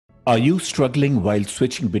Are you struggling while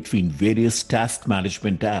switching between various task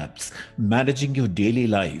management apps, managing your daily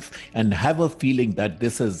life, and have a feeling that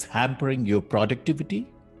this is hampering your productivity?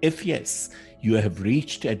 If yes, you have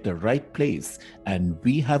reached at the right place, and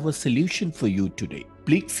we have a solution for you today.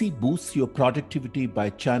 Pleexy boosts your productivity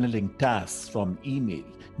by channeling tasks from email,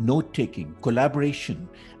 note-taking, collaboration,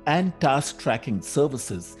 and task tracking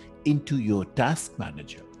services into your task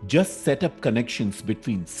manager. Just set up connections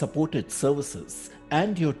between supported services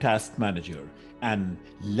and your task manager and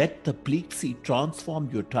let the Pleexy transform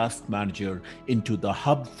your task manager into the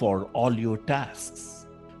hub for all your tasks.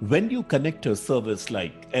 When you connect a service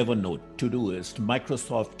like Evernote, Todoist,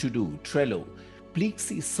 Microsoft To Do, Trello,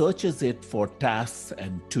 Pleexy searches it for tasks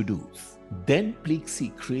and to-dos. Then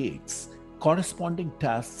Pleexy creates corresponding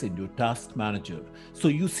tasks in your task manager so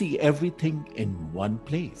you see everything in one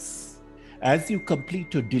place. As you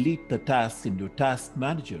complete or delete the tasks in your task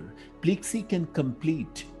manager, Pleexy can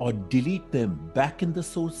complete or delete them back in the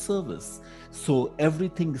source service so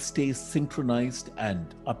everything stays synchronized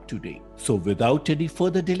and up to date. So without any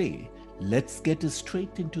further delay, let's get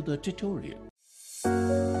straight into the tutorial.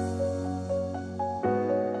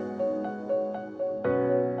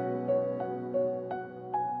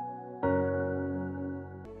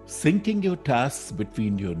 Syncing your tasks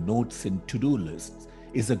between your notes and to-do lists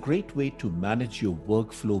is a great way to manage your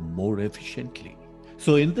workflow more efficiently.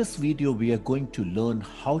 So in this video, we are going to learn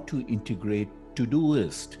how to integrate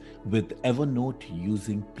Todoist with Evernote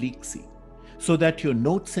using Pleexy so that your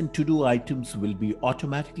notes and to-do items will be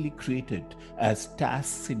automatically created as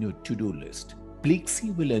tasks in your to-do list.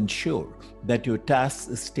 Pleexy will ensure that your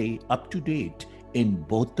tasks stay up to date in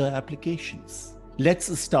both the applications.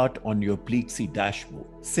 Let's start on your Pleexy dashboard.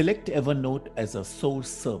 Select Evernote as a source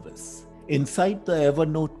service. Inside the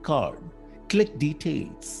Evernote card, click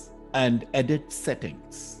Details and Edit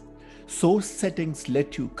Settings. Source settings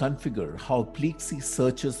let you configure how Pleexy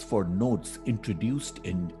searches for notes introduced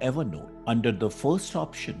in Evernote. Under the first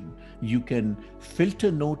option, you can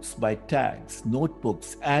filter notes by tags,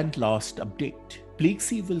 notebooks, and last update.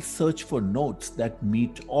 Pleexy will search for notes that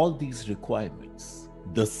meet all these requirements.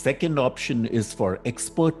 The second option is for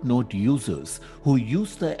expert note users who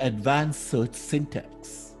use the advanced search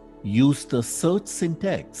syntax. Use the search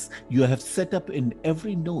syntax you have set up in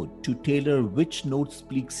every note to tailor which notes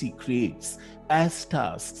Pleexy creates as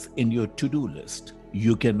tasks in your to-do list.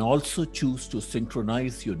 You can also choose to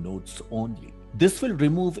synchronize your notes only. This will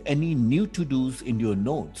remove any new to-dos in your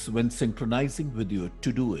notes when synchronizing with your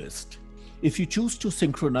Todoist. If you choose to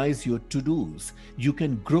synchronize your to-dos, you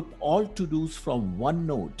can group all to-dos from one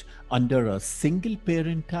note under a single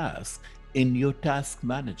parent task in your task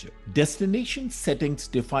manager. Destination settings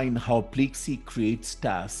define how Pleexy creates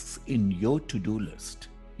tasks in your to-do list.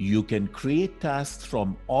 You can create tasks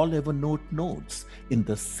from all Evernote notes in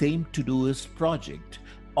the same Todoist project,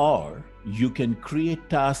 or you can create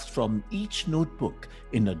tasks from each notebook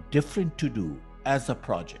in a different to-do as a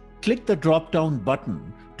project. Click the drop-down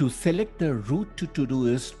button to select the route to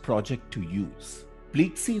Todoist project to use.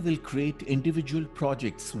 Pleexy will create individual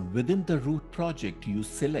projects within the root project you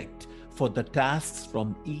select for the tasks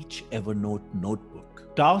from each Evernote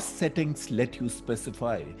notebook. Task settings let you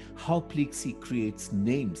specify how Pleexy creates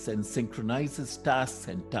names and synchronizes tasks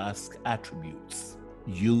and task attributes.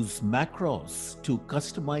 Use macros to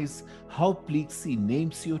customize how Pleexy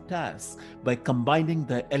names your tasks by combining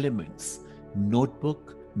the elements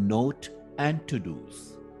notebook, note, and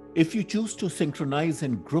to-dos. If you choose to synchronize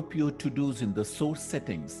and group your to-dos in the source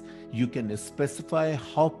settings, you can specify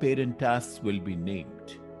how parent tasks will be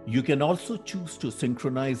named. You can also choose to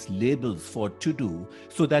synchronize labels for to-do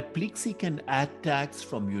so that Pleexy can add tags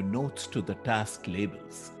from your notes to the task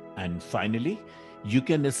labels. And finally, you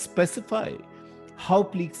can specify how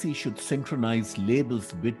Pleexy should synchronize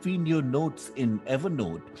labels between your notes in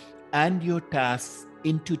Evernote and your tasks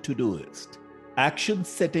into Todoist. Action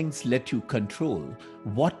settings let you control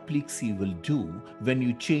what Pleexy will do when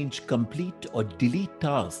you change complete or delete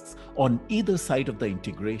tasks on either side of the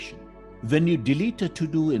integration. When you delete a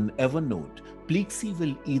to-do in Evernote, Pleexy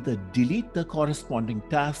will either delete the corresponding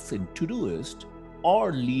tasks in Todoist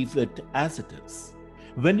or leave it as it is.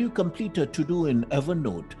 When you complete a to-do in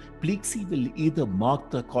Evernote, Pleexy will either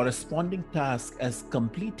mark the corresponding task as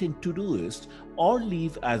complete in Todoist or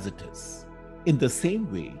leave as it is. In the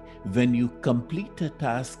same way, when you complete a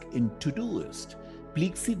task in Todoist,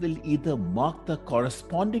 Pleexy will either mark the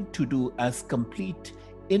corresponding to-do as complete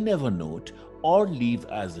in Evernote or leave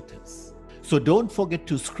as it is. So don't forget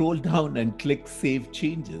to scroll down and click Save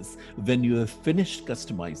Changes when you have finished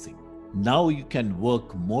customizing. Now you can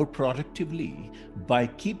work more productively by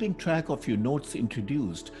keeping track of your notes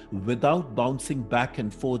introduced without bouncing back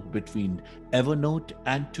and forth between Evernote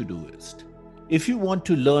and Todoist. If you want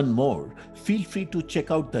to learn more, feel free to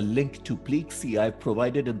check out the link to Pleexy I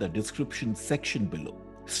provided in the description section below.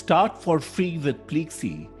 Start for free with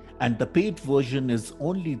Pleexy, and the paid version is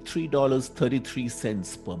only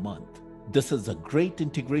 $3.33 per month. This is a great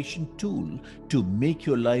integration tool to make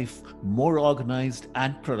your life more organized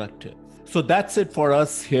and productive. So that's it for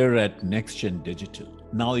us here at Nextgen Digital.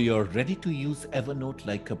 Now you're ready to use Evernote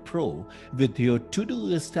like a pro with your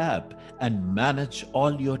Todoist app and manage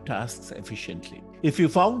all your tasks efficiently. If you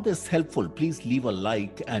found this helpful, please leave a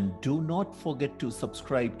like and do not forget to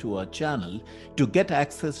subscribe to our channel to get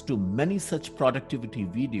access to many such productivity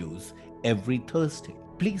videos every Thursday.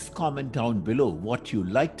 Please comment down below what you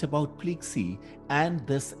liked about Pleexy and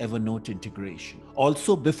this Evernote integration.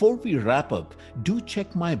 Also, before we wrap up, do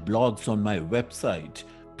check my blogs on my website,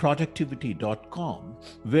 productivity.com,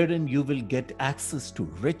 wherein you will get access to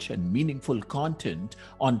rich and meaningful content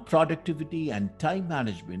on productivity and time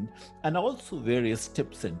management, and also various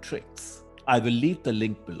tips and tricks. I will leave the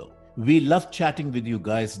link below. We love chatting with you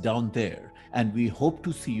guys down there, and we hope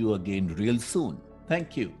to see you again real soon.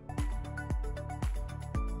 Thank you.